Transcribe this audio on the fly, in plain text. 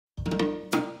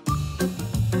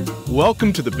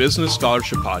Welcome to the Business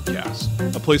Scholarship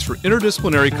Podcast, a place for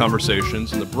interdisciplinary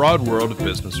conversations in the broad world of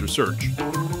business research.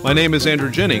 My name is Andrew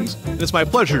Jennings, and it's my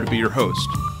pleasure to be your host.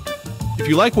 If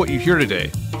you like what you hear today,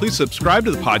 please subscribe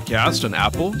to the podcast on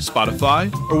Apple,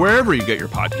 Spotify, or wherever you get your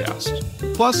podcasts.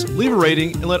 Plus, leave a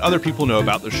rating and let other people know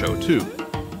about the show too.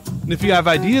 And if you have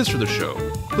ideas for the show,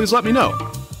 please let me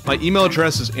know. My email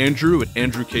address is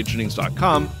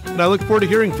andrew@andrewkjennings.com, and I look forward to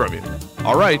hearing from you.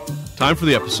 All right, time for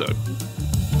the episode.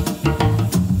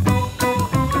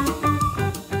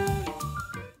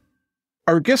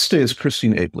 Our guest today is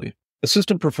Christine Abely,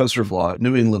 Assistant Professor of Law at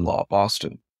New England Law,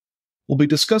 Boston. We'll be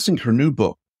discussing her new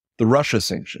book, The Russia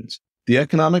Sanctions, The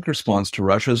Economic Response to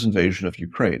Russia's Invasion of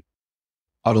Ukraine.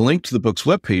 I'll link to the book's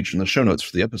webpage in the show notes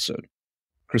for the episode.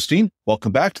 Christine,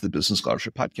 welcome back to the Business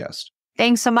Scholarship Podcast.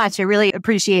 Thanks so much. I really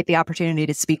appreciate the opportunity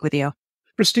to speak with you.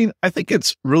 Christine, I think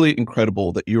it's really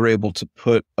incredible that you were able to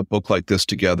put a book like this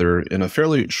together in a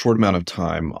fairly short amount of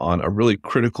time on a really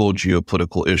critical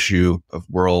geopolitical issue of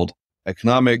world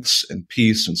economics and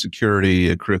peace and security,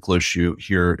 a critical issue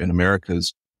here in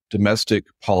America's domestic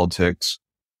politics.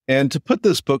 And to put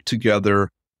this book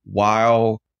together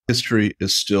while history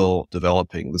is still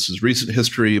developing. This is recent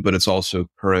history, but it's also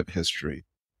current history.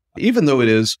 Even though it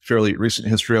is fairly recent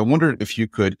history, I wondered if you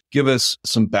could give us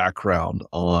some background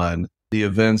on the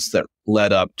events that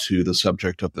led up to the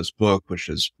subject of this book, which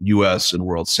is U.S. and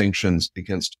world sanctions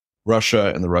against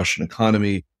Russia and the Russian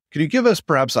economy. Could you give us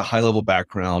perhaps a high-level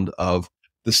background of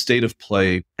the state of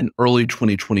play in early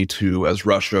 2022 as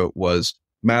Russia was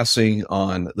massing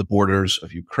on the borders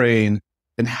of Ukraine,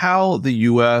 and how the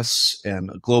U.S.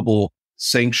 and global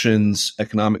sanctions,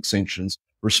 economic sanctions,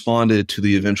 responded to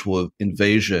the eventual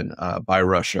invasion by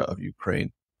Russia of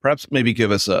Ukraine? Perhaps maybe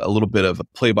give us a little bit of a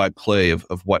play-by-play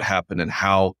of what happened and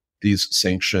how these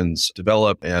sanctions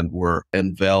developed and were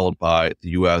unveiled by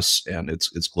the U.S. and its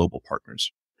global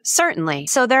partners. Certainly.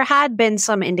 So there had been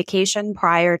some indication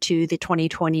prior to the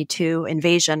 2022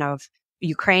 invasion of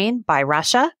Ukraine by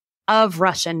Russia of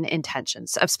Russian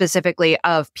intentions, specifically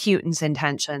of Putin's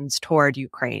intentions toward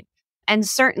Ukraine. And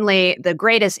certainly the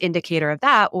greatest indicator of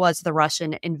that was the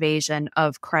Russian invasion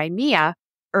of Crimea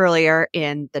earlier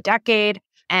in the decade.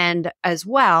 And as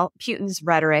well, Putin's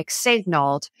rhetoric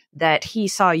signaled that he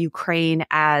saw Ukraine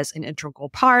as an integral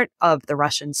part of the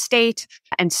Russian state.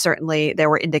 And certainly there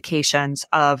were indications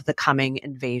of the coming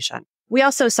invasion. We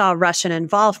also saw Russian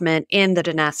involvement in the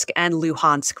Donetsk and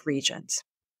Luhansk regions.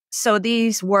 So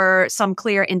these were some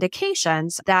clear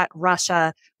indications that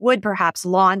Russia would perhaps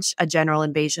launch a general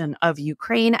invasion of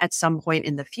Ukraine at some point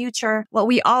in the future. What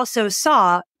we also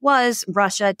saw was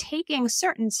Russia taking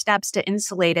certain steps to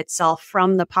insulate itself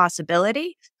from the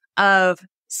possibility of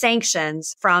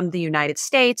sanctions from the United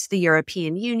States, the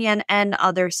European Union, and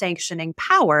other sanctioning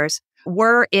powers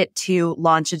were it to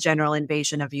launch a general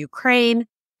invasion of Ukraine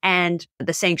and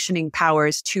the sanctioning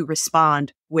powers to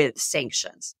respond with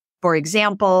sanctions. For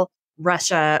example,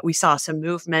 Russia, we saw some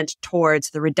movement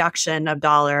towards the reduction of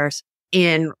dollars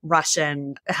in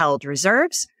Russian-held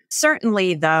reserves.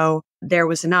 Certainly, though, there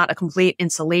was not a complete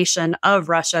insulation of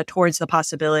Russia towards the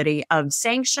possibility of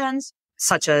sanctions.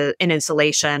 Such an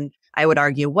insulation, I would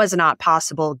argue, was not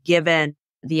possible given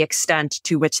the extent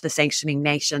to which the sanctioning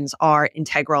nations are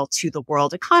integral to the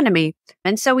world economy.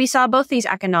 And so we saw both these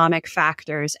economic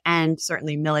factors and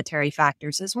certainly military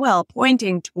factors as well,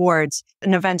 pointing towards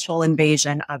an eventual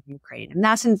invasion of Ukraine. And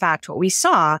that's in fact what we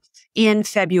saw in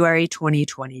February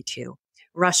 2022.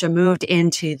 Russia moved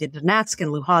into the Donetsk and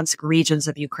Luhansk regions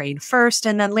of Ukraine first,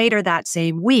 and then later that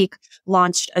same week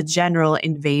launched a general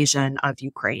invasion of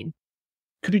Ukraine.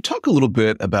 Could you talk a little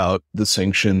bit about the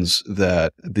sanctions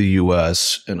that the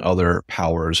U.S. and other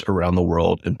powers around the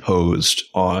world imposed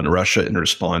on Russia in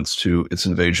response to its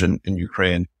invasion in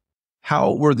Ukraine?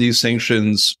 How were these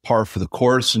sanctions par for the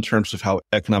course in terms of how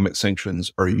economic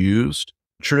sanctions are used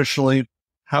traditionally?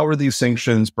 How were these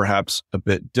sanctions perhaps a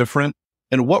bit different?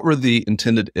 And what were the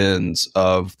intended ends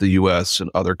of the U.S. and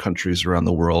other countries around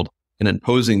the world in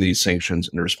imposing these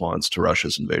sanctions in response to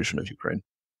Russia's invasion of Ukraine?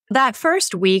 That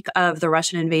first week of the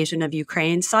Russian invasion of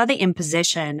Ukraine saw the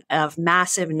imposition of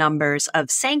massive numbers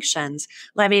of sanctions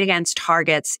levied against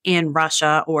targets in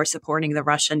Russia or supporting the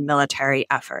Russian military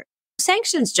effort.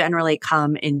 Sanctions generally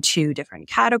come in two different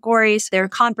categories. There are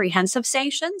comprehensive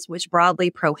sanctions, which broadly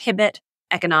prohibit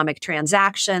economic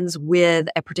transactions with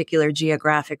a particular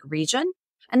geographic region.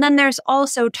 And then there's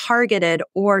also targeted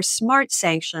or smart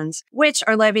sanctions, which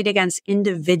are levied against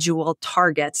individual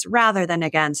targets rather than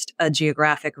against a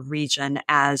geographic region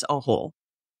as a whole.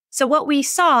 So what we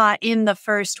saw in the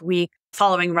first week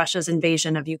following Russia's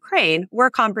invasion of Ukraine were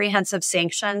comprehensive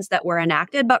sanctions that were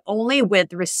enacted, but only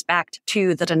with respect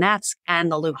to the Donetsk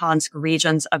and the Luhansk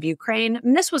regions of Ukraine.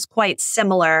 And this was quite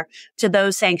similar to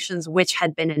those sanctions which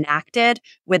had been enacted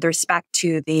with respect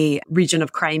to the region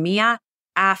of Crimea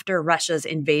after Russia's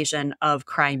invasion of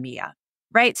Crimea.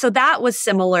 Right? So that was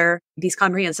similar, these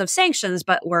comprehensive sanctions,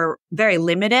 but were very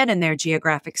limited in their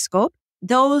geographic scope.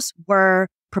 Those were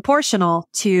proportional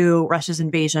to Russia's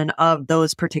invasion of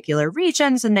those particular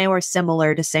regions, and they were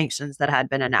similar to sanctions that had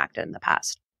been enacted in the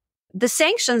past. The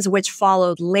sanctions which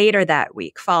followed later that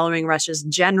week, following Russia's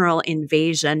general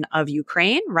invasion of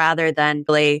Ukraine, rather than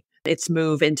its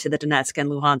move into the Donetsk and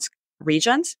Luhansk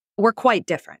regions, were quite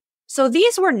different. So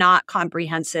these were not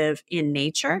comprehensive in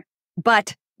nature,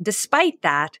 but despite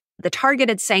that, the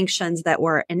targeted sanctions that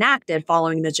were enacted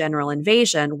following the general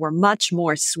invasion were much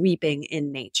more sweeping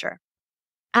in nature.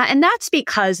 And that's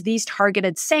because these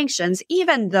targeted sanctions,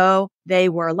 even though they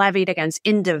were levied against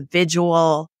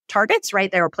individual targets,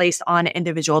 right? They were placed on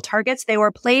individual targets. They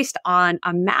were placed on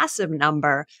a massive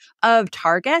number of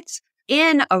targets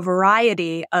in a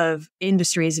variety of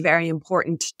industries very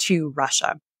important to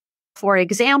Russia. For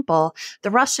example, the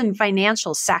Russian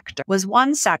financial sector was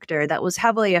one sector that was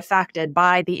heavily affected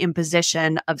by the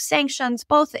imposition of sanctions,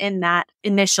 both in that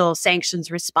initial sanctions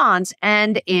response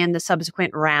and in the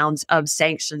subsequent rounds of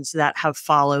sanctions that have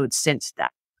followed since then.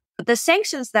 The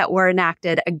sanctions that were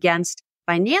enacted against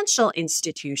financial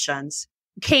institutions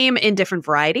came in different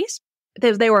varieties.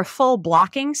 They were full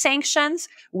blocking sanctions,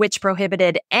 which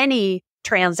prohibited any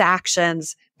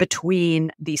transactions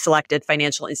between the selected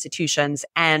financial institutions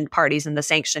and parties in the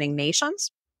sanctioning nations.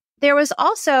 There was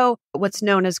also what's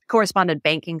known as correspondent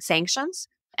banking sanctions,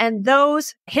 and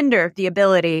those hinder the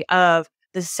ability of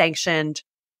the sanctioned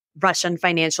Russian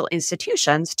financial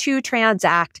institutions to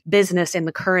transact business in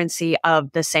the currency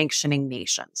of the sanctioning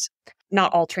nations.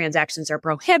 Not all transactions are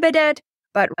prohibited,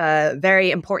 but a very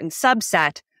important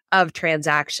subset of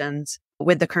transactions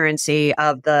with the currency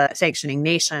of the sanctioning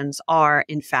nations are,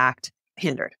 in fact,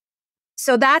 hindered.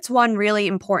 So that's one really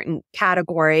important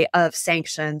category of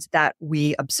sanctions that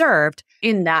we observed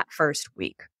in that first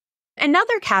week.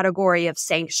 Another category of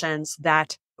sanctions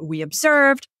that we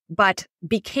observed, but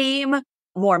became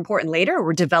more important later,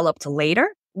 or developed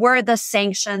later, were the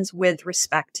sanctions with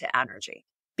respect to energy.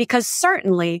 Because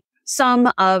certainly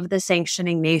some of the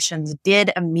sanctioning nations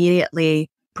did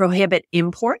immediately prohibit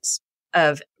imports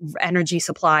of energy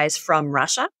supplies from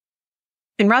Russia.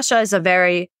 And Russia is a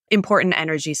very important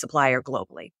energy supplier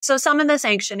globally. So some of the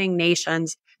sanctioning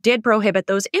nations did prohibit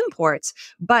those imports,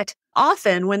 but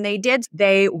often when they did,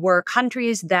 they were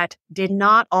countries that did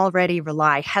not already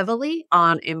rely heavily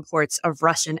on imports of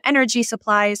Russian energy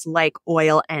supplies like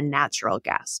oil and natural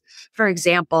gas. For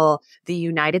example, the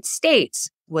United States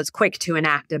was quick to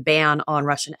enact a ban on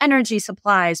Russian energy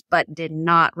supplies, but did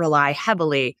not rely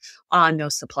heavily on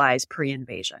those supplies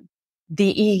pre-invasion. The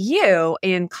EU,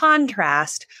 in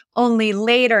contrast, only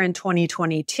later in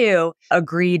 2022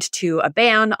 agreed to a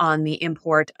ban on the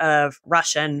import of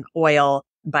Russian oil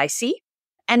by sea.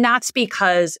 And that's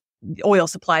because oil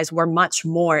supplies were much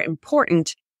more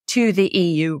important to the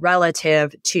EU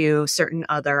relative to certain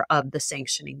other of the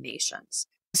sanctioning nations.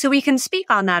 So we can speak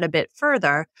on that a bit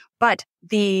further, but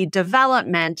the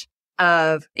development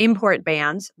of import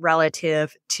bans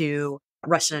relative to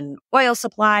Russian oil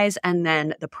supplies and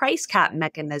then the price cap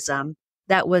mechanism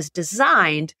that was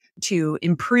designed to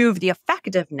improve the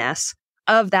effectiveness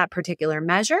of that particular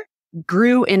measure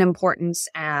grew in importance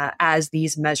as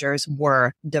these measures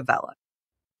were developed.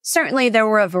 Certainly, there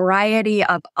were a variety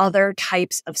of other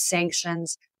types of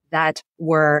sanctions that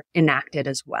were enacted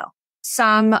as well.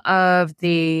 Some of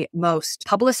the most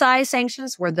publicized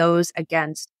sanctions were those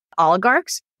against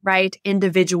oligarchs, right?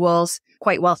 Individuals,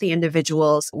 quite wealthy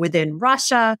individuals within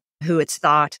Russia who it's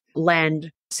thought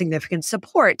lend significant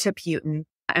support to Putin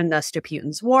and thus to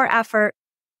Putin's war effort,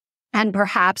 and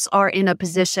perhaps are in a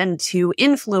position to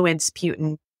influence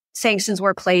Putin. Sanctions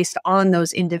were placed on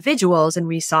those individuals, and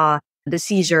we saw the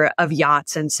seizure of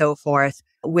yachts and so forth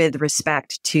with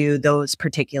respect to those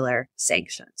particular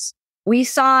sanctions. We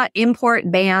saw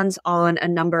import bans on a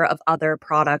number of other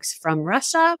products from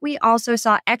Russia. We also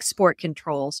saw export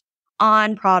controls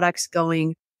on products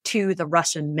going to the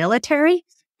Russian military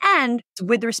and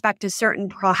with respect to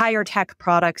certain higher tech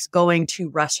products going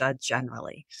to Russia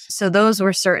generally. So those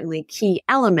were certainly key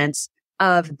elements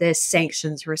of this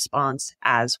sanctions response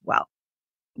as well.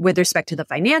 With respect to the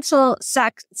financial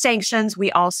sanctions,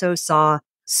 we also saw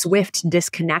swift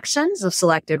disconnections of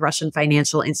selected Russian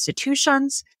financial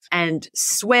institutions. And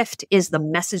SWIFT is the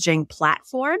messaging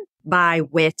platform by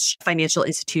which financial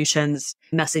institutions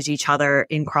message each other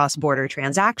in cross-border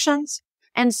transactions.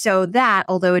 And so that,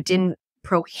 although it didn't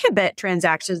prohibit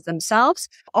transactions themselves,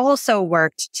 also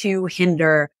worked to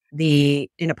hinder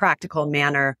in a practical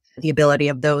manner, the ability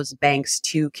of those banks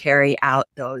to carry out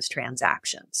those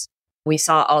transactions. We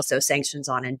saw also sanctions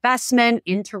on investment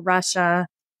into Russia,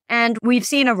 and we've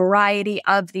seen a variety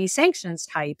of these sanctions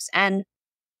types. And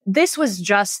this was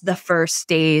just the first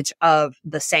stage of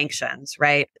the sanctions,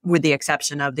 right? With the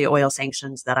exception of the oil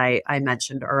sanctions that I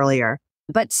mentioned earlier.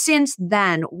 But since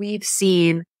then, we've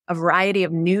seen a variety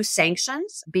of new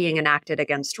sanctions being enacted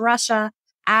against Russia,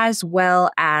 as well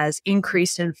as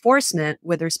increased enforcement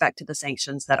with respect to the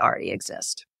sanctions that already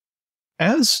exist.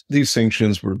 As these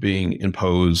sanctions were being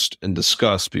imposed and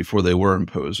discussed before they were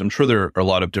imposed, I'm sure there are a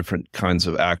lot of different kinds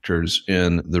of actors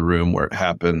in the room where it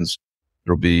happens.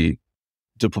 There'll be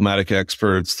diplomatic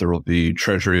experts, there will be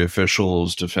treasury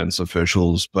officials, defense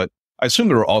officials, but I assume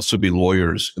there will also be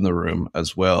lawyers in the room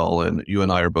as well. And you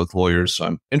and I are both lawyers, so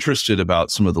I'm interested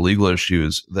about some of the legal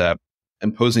issues that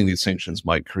imposing these sanctions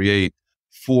might create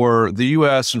for the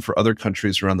US and for other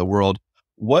countries around the world.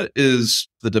 What is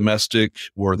the domestic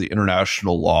or the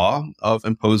international law of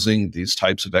imposing these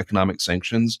types of economic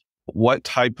sanctions? What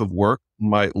type of work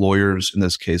might lawyers in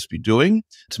this case be doing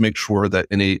to make sure that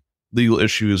any legal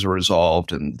issues are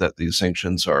resolved and that these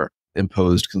sanctions are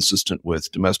imposed consistent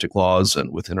with domestic laws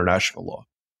and with international law?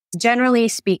 Generally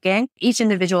speaking, each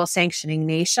individual sanctioning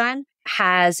nation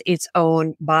has its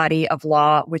own body of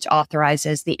law which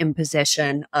authorizes the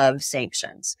imposition of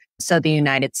sanctions. So the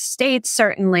United States,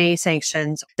 certainly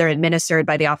sanctions, they're administered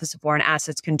by the Office of Foreign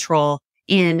Assets Control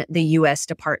in the U.S.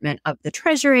 Department of the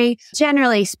Treasury,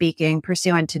 generally speaking,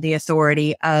 pursuant to the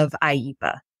authority of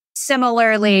IEEPA.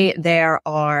 Similarly, there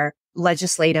are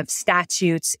legislative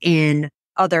statutes in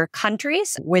other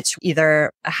countries, which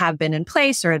either have been in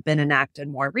place or have been enacted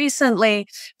more recently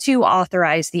to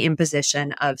authorize the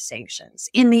imposition of sanctions.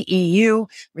 In the EU,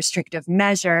 restrictive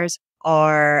measures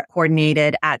are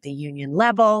coordinated at the union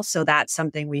level. So that's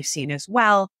something we've seen as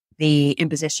well. The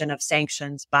imposition of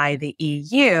sanctions by the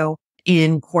EU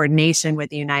in coordination with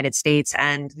the United States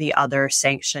and the other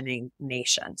sanctioning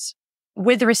nations.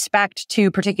 With respect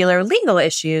to particular legal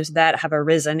issues that have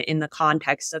arisen in the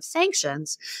context of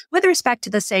sanctions, with respect to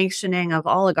the sanctioning of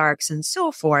oligarchs and so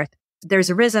forth, there's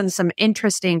arisen some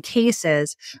interesting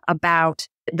cases about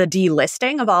the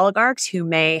delisting of oligarchs who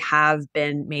may have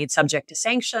been made subject to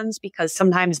sanctions, because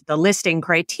sometimes the listing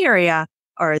criteria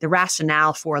or the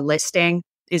rationale for listing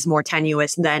is more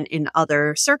tenuous than in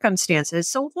other circumstances.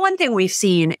 So one thing we've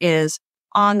seen is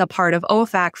on the part of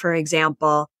OFAC, for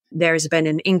example, there's been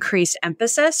an increased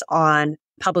emphasis on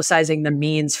publicizing the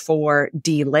means for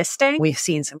delisting. We've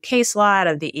seen some case law out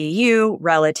of the EU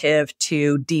relative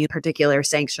to particular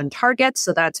sanction targets.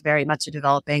 So that's very much a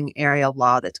developing area of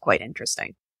law that's quite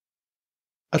interesting.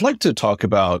 I'd like to talk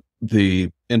about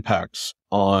the impacts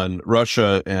on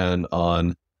Russia and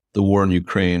on the war in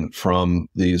Ukraine from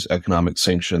these economic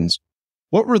sanctions.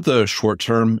 What were the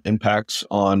short-term impacts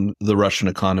on the Russian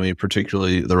economy,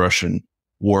 particularly the Russian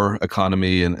war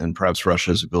economy and perhaps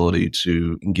Russia's ability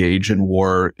to engage in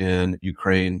war in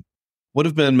Ukraine? What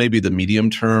have been maybe the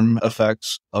medium-term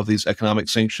effects of these economic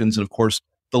sanctions? And of course,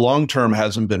 the long-term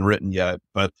hasn't been written yet,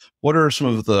 but what are some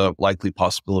of the likely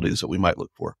possibilities that we might look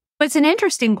for? It's an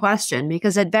interesting question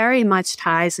because it very much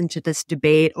ties into this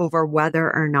debate over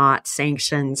whether or not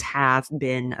sanctions have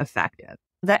been effective.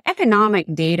 The economic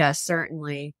data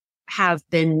certainly have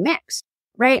been mixed.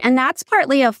 Right. And that's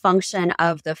partly a function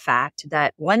of the fact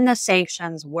that when the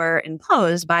sanctions were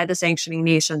imposed by the sanctioning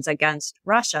nations against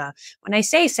Russia, when I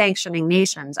say sanctioning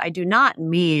nations, I do not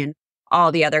mean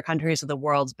all the other countries of the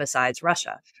world besides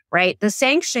Russia. Right. The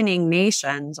sanctioning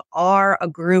nations are a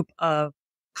group of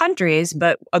countries,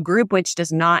 but a group which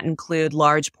does not include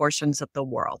large portions of the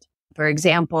world. For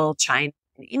example, China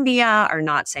and India are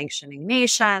not sanctioning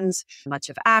nations. Much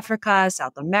of Africa,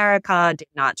 South America did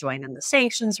not join in the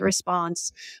sanctions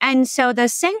response. And so the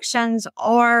sanctions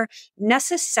are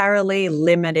necessarily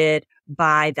limited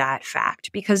by that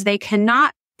fact because they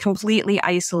cannot completely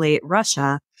isolate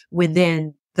Russia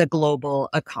within the global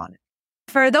economy.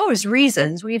 For those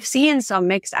reasons, we've seen some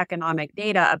mixed economic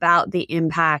data about the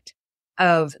impact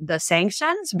of the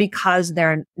sanctions because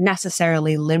they're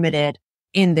necessarily limited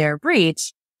in their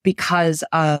reach because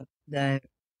of the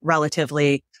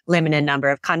relatively limited number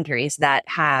of countries that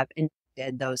have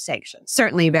enacted those sanctions.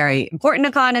 Certainly very important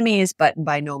economies, but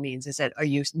by no means is it a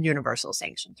universal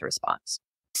sanctions response.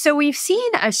 So we've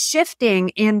seen a shifting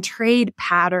in trade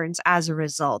patterns as a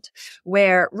result,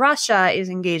 where Russia is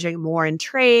engaging more in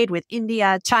trade with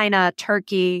India, China,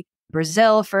 Turkey,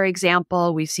 Brazil, for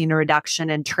example, we've seen a reduction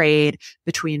in trade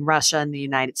between Russia and the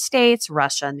United States,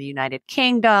 Russia and the United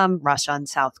Kingdom, Russia and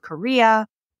South Korea.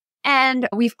 And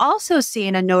we've also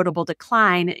seen a notable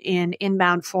decline in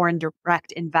inbound foreign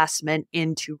direct investment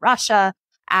into Russia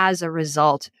as a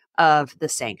result of the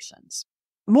sanctions.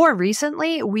 More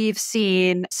recently, we've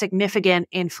seen significant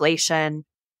inflation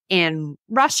in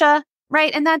Russia,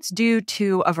 right? And that's due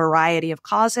to a variety of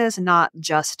causes, not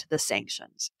just the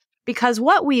sanctions. Because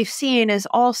what we've seen is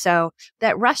also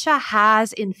that Russia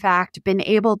has, in fact, been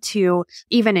able to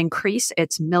even increase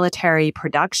its military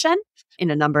production in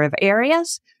a number of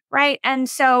areas, right? And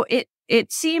so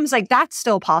it seems like that's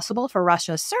still possible for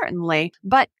Russia, certainly,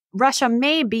 but Russia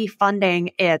may be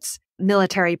funding its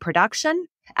military production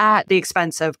at the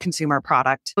expense of consumer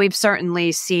product. We've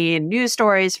certainly seen news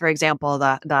stories, for example,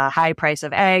 the high price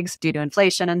of eggs due to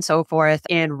inflation and so forth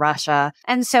in Russia.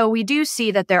 And so we do see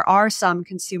that there are some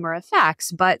consumer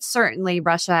effects, but certainly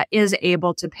Russia is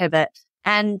able to pivot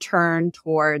and turn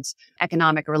towards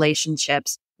economic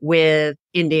relationships with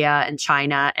India and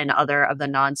China and other of the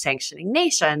non-sanctioning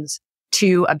nations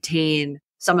to obtain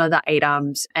some of the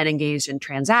items and engage in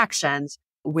transactions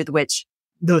with which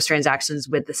those transactions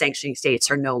with the sanctioning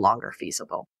states are no longer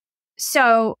feasible.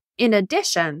 So in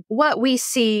addition, what we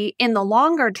see in the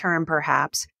longer term,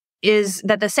 perhaps, is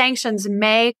that the sanctions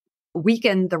may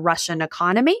weaken the Russian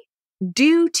economy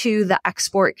due to the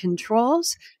export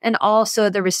controls and also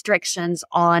the restrictions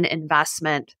on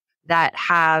investment that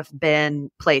have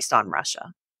been placed on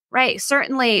Russia, right?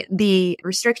 Certainly the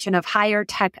restriction of higher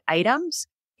tech items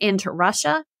into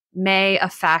Russia may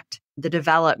affect the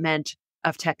development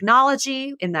of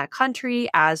technology in that country,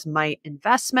 as might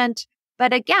investment.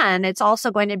 But again, it's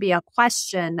also going to be a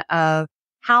question of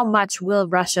how much will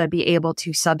Russia be able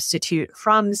to substitute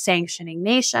from sanctioning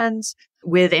nations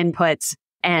with inputs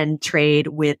and trade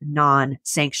with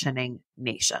non-sanctioning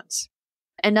nations.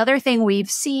 Another thing we've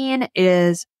seen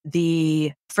is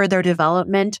the further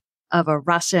development of a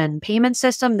Russian payment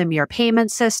system, the Mir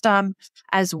payment system,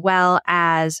 as well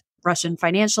as Russian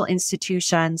financial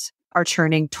institutions are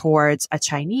turning towards a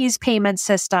Chinese payment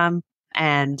system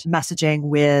and messaging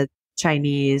with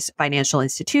Chinese financial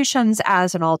institutions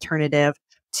as an alternative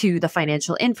to the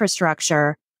financial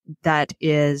infrastructure that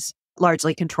is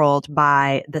largely controlled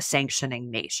by the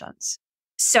sanctioning nations.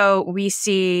 So we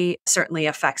see certainly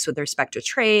effects with respect to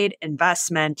trade,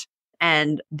 investment,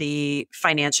 and the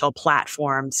financial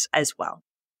platforms as well.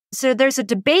 So there's a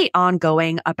debate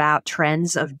ongoing about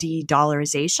trends of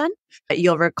de-dollarization.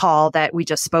 You'll recall that we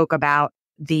just spoke about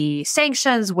the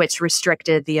sanctions, which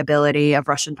restricted the ability of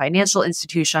Russian financial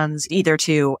institutions either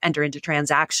to enter into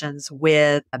transactions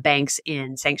with banks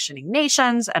in sanctioning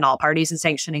nations and all parties in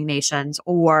sanctioning nations,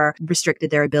 or restricted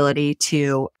their ability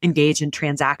to engage in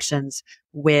transactions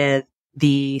with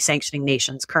the sanctioning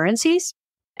nations' currencies.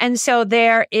 And so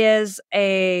there is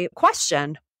a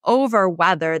question over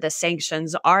whether the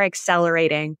sanctions are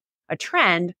accelerating a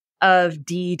trend of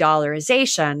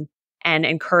de-dollarization and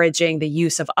encouraging the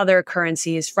use of other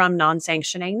currencies from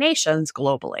non-sanctioning nations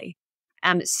globally.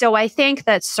 So I think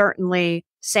that certainly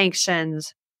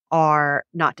sanctions are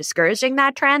not discouraging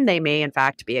that trend. They may, in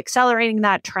fact, be accelerating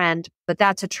that trend, but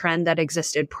that's a trend that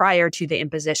existed prior to the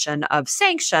imposition of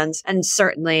sanctions. And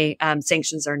certainly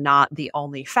sanctions are not the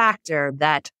only factor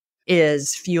that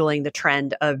is fueling the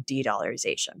trend of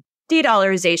de-dollarization.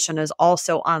 De-dollarization is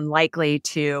also unlikely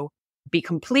to be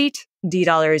complete.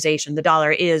 De-dollarization, the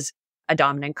dollar is a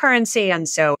dominant currency, and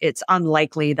so it's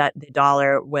unlikely that the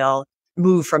dollar will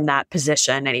move from that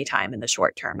position anytime in the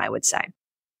short term, I would say.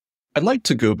 I'd like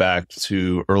to go back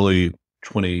to early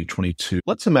 2022.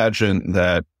 Let's imagine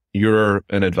that you're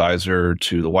an advisor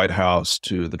to the White House,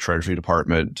 to the Treasury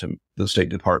Department, to the State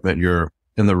Department. You're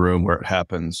in the room where it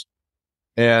happens.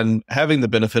 And having the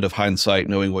benefit of hindsight,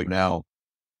 knowing what now,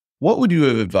 what would you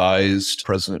have advised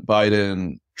President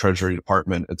Biden, Treasury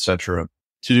Department, et cetera,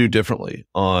 to do differently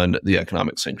on the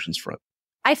economic sanctions front?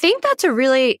 I think that's a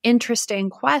really interesting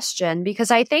question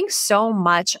because I think so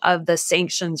much of the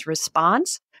sanctions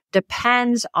response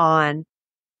depends on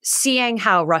seeing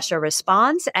how Russia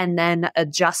responds and then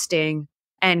adjusting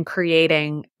and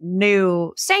creating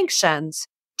new sanctions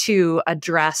to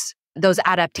address those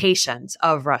adaptations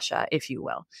of Russia, if you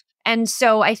will. And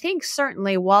so I think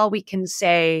certainly while we can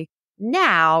say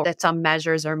now that some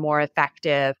measures are more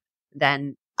effective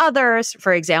than others,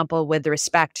 for example, with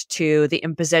respect to the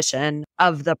imposition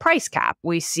of the price cap,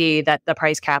 we see that the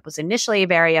price cap was initially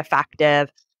very effective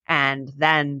and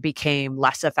then became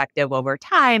less effective over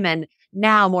time. And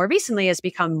now more recently has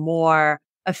become more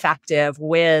effective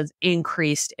with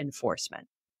increased enforcement.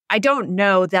 I don't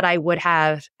know that I would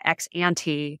have ex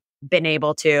ante been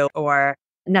able to or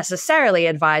necessarily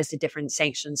advised a different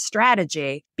sanctions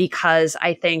strategy, because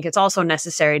I think it's also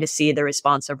necessary to see the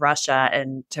response of Russia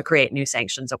and to create new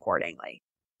sanctions accordingly.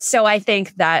 So I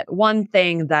think that one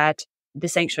thing that the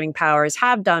sanctioning powers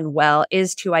have done well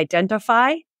is to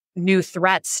identify new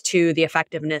threats to the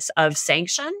effectiveness of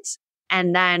sanctions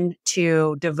and then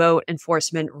to devote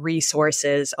enforcement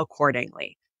resources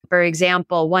accordingly. For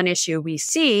example, one issue we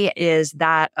see is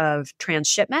that of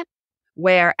transshipment,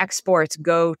 where exports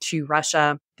go to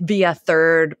Russia via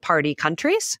third-party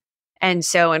countries. And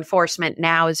so enforcement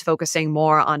now is focusing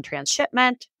more on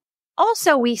transshipment.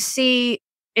 Also, we see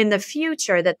in the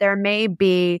future that there may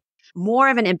be more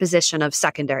of an imposition of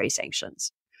secondary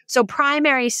sanctions. So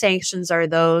primary sanctions are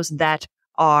those that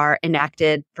are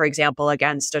enacted, for example,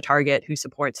 against a target who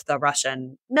supports the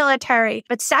Russian military.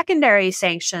 But secondary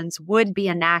sanctions would be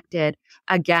enacted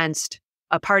against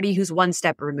a party who's one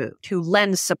step removed, who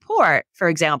lends support, for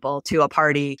example, to a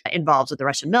party involved with the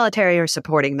Russian military or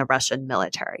supporting the Russian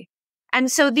military.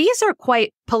 And so these are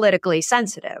quite politically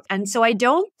sensitive. And so I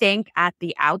don't think at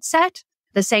the outset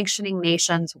the sanctioning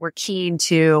nations were keen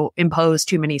to impose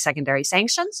too many secondary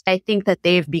sanctions. I think that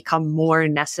they've become more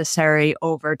necessary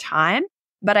over time.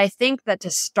 But I think that to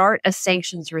start a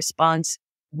sanctions response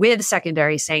with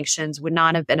secondary sanctions would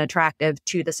not have been attractive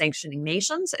to the sanctioning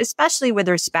nations, especially with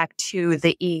respect to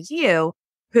the EU,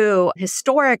 who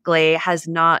historically has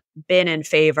not been in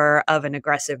favor of an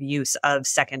aggressive use of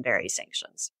secondary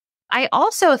sanctions. I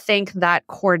also think that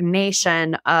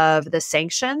coordination of the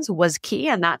sanctions was key,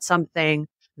 and that's something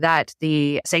that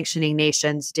the sanctioning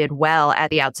nations did well at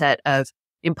the outset of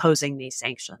imposing these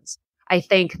sanctions. I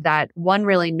think that one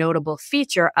really notable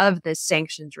feature of this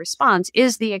sanctions response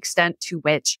is the extent to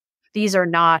which these are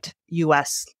not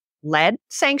U.S.-led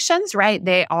sanctions, right?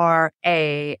 They are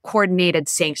a coordinated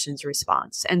sanctions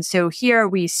response. And so here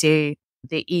we see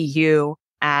the EU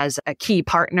as a key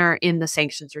partner in the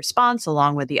sanctions response,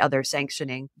 along with the other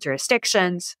sanctioning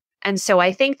jurisdictions. And so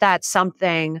I think that's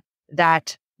something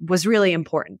that was really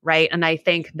important, right? And I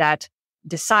think that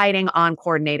deciding on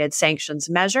coordinated sanctions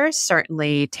measures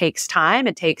certainly takes time.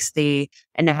 It takes the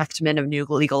enactment of new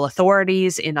legal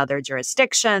authorities in other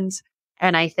jurisdictions.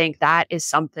 And I think that is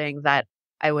something that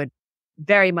I would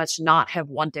very much not have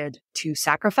wanted to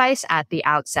sacrifice at the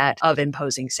outset of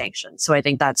imposing sanctions. So I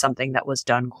think that's something that was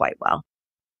done quite well.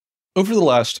 Over the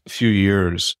last few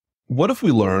years, what have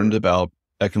we learned about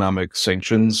economic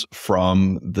sanctions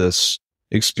from this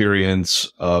experience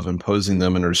of imposing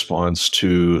them in response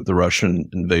to the Russian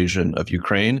invasion of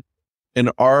Ukraine?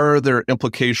 And are there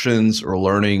implications or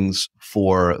learnings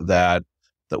for that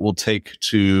we'll take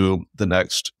to the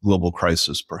next global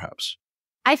crisis, perhaps?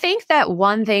 I think that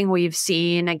one thing we've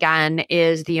seen, again,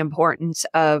 is the importance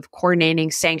of coordinating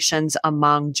sanctions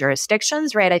among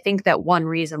jurisdictions, right? I think that one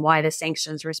reason why the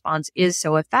sanctions response is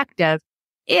so effective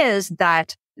is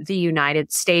that the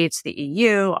United States, the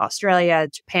EU, Australia,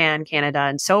 Japan, Canada,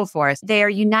 and so forth, they are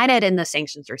united in the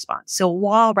sanctions response. So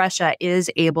while Russia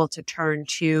is able to turn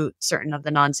to certain of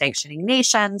the non-sanctioning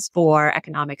nations for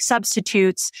economic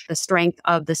substitutes, the strength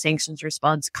of the sanctions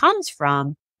response comes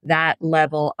from that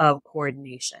level of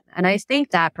coordination. And I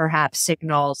think that perhaps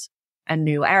signals a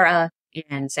new era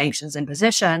in sanctions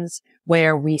impositions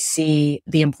where we see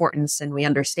the importance and we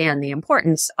understand the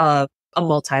importance of a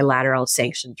multilateral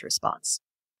sanctions response.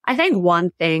 I think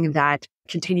one thing that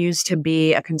continues to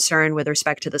be a concern with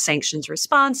respect to the sanctions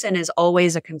response and is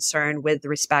always a concern with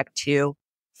respect to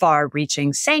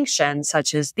far-reaching sanctions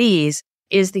such as these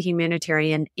is the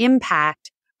humanitarian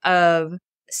impact of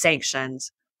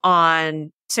sanctions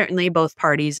on certainly both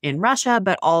parties in Russia,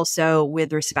 but also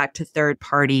with respect to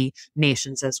third-party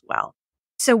nations as well.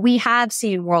 So we have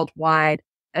seen worldwide,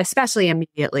 especially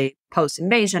immediately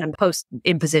post-invasion and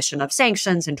post-imposition of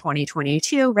sanctions in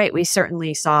 2022, right? We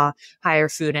certainly saw higher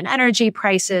food and energy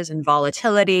prices and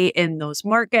volatility in those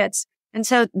markets. And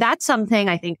so that's something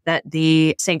I think that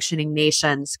the sanctioning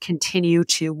nations continue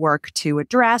to work to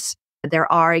address.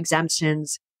 There are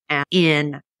exemptions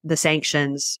in the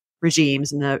sanctions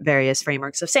regimes and the various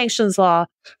frameworks of sanctions law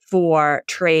for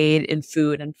trade in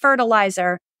food and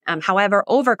fertilizer. However,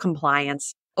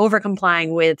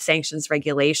 overcomplying with sanctions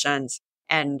regulations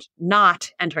and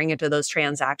not entering into those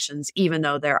transactions, even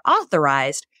though they're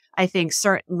authorized, I think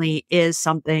certainly is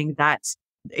something that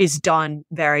is done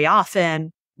very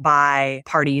often by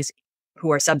parties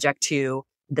who are subject to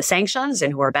the sanctions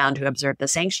and who are bound to observe the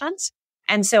sanctions.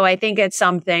 And so I think it's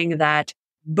something that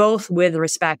both with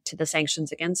respect to the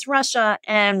sanctions against Russia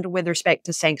and with respect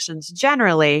to sanctions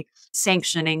generally,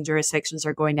 sanctioning jurisdictions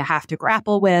are going to have to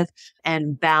grapple with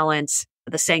and balance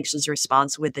the sanctions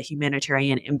response with the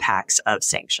humanitarian impacts of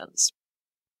sanctions.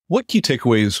 What key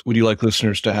takeaways would you like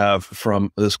listeners to have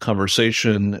from this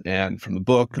conversation and from the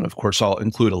book? And of course, I'll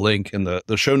include a link in the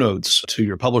show notes to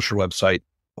your publisher website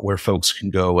where folks can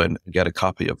go and get a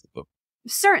copy of the book.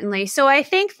 Certainly. So I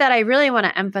think that I really want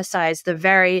to emphasize the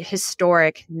very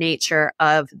historic nature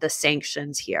of the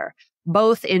sanctions here,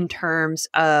 both in terms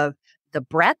of the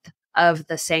breadth of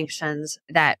the sanctions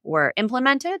that were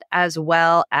implemented, as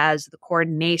well as the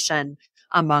coordination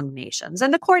among nations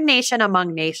and the coordination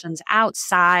among nations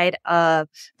outside of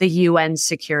the UN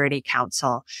Security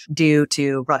Council due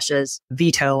to Russia's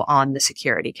veto on the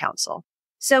Security Council.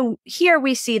 So here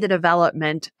we see the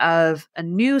development of a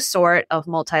new sort of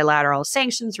multilateral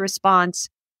sanctions response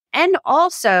and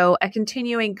also a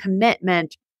continuing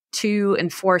commitment to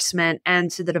enforcement and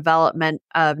to the development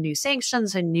of new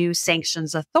sanctions and new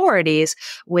sanctions authorities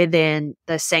within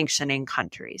the sanctioning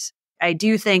countries. I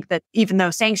do think that even though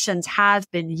sanctions have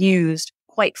been used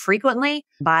quite frequently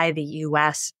by the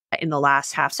US in the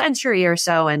last half century or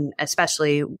so, and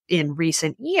especially in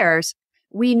recent years,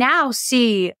 we now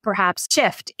see perhaps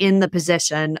shift in the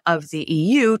position of the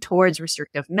EU towards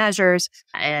restrictive measures,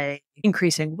 an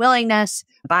increasing willingness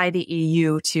by the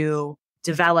EU to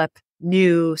develop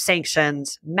new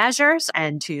sanctions measures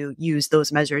and to use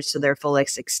those measures to their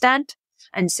fullest extent.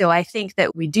 And so I think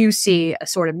that we do see a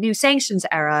sort of new sanctions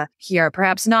era here,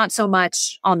 perhaps not so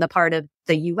much on the part of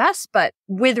the US, but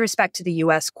with respect to the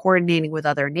US coordinating with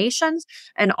other nations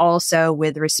and also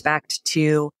with respect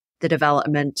to the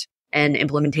development and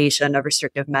implementation of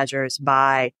restrictive measures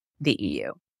by the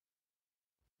EU.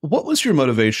 What was your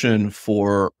motivation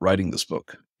for writing this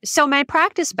book? So my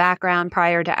practice background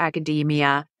prior to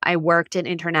academia, I worked in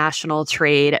international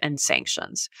trade and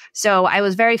sanctions. So I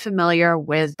was very familiar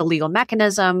with the legal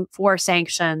mechanism for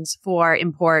sanctions, for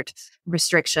import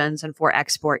restrictions, and for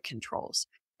export controls.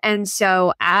 And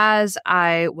so as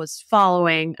I was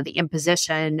following the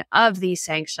imposition of these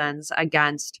sanctions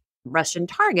against Russian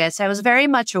targets, I was very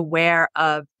much aware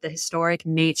of the historic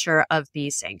nature of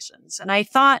these sanctions. And I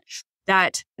thought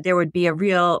that there would be a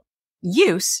real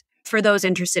use for those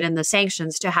interested in the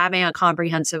sanctions to having a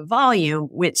comprehensive volume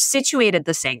which situated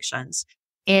the sanctions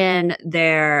in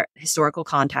their historical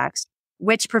context,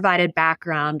 which provided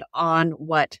background on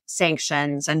what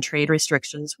sanctions and trade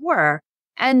restrictions were,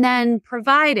 and then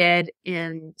provided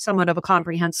in somewhat of a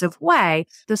comprehensive way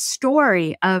the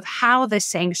story of how the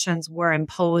sanctions were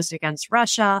imposed against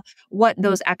Russia, what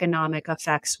those economic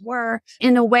effects were,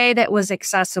 in a way that was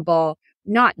accessible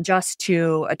not just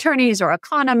to attorneys or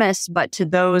economists, but to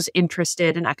those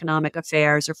interested in economic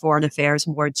affairs or foreign affairs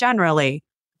more generally,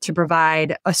 to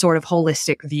provide a sort of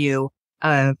holistic view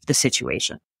of the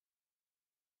situation.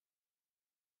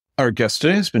 Our guest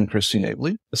today has been Christine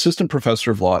Abely, Assistant Professor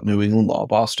of Law at New England Law,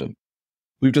 Boston.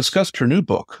 We've discussed her new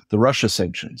book, The Russia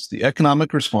Sanctions, The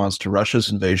Economic Response to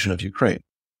Russia's Invasion of Ukraine.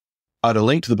 I'll add a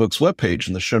link to the book's webpage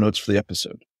in the show notes for the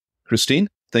episode. Christine,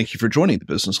 thank you for joining the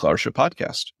Business Scholarship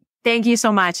Podcast. Thank you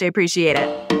so much. I appreciate it.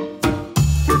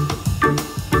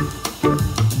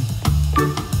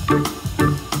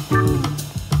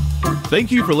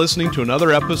 Thank you for listening to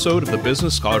another episode of the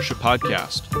Business Scholarship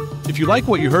Podcast. If you like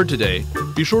what you heard today,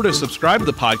 be sure to subscribe to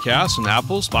the podcast on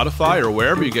Apple, Spotify, or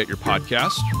wherever you get your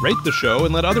podcasts, rate the show,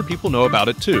 and let other people know about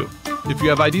it too. If you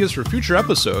have ideas for future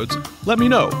episodes, let me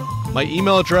know. My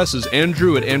email address is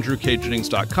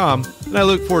andrew@andrewkjennings.com, and I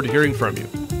look forward to hearing from you.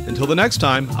 Until the next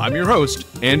time, I'm your host,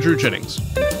 Andrew Jennings.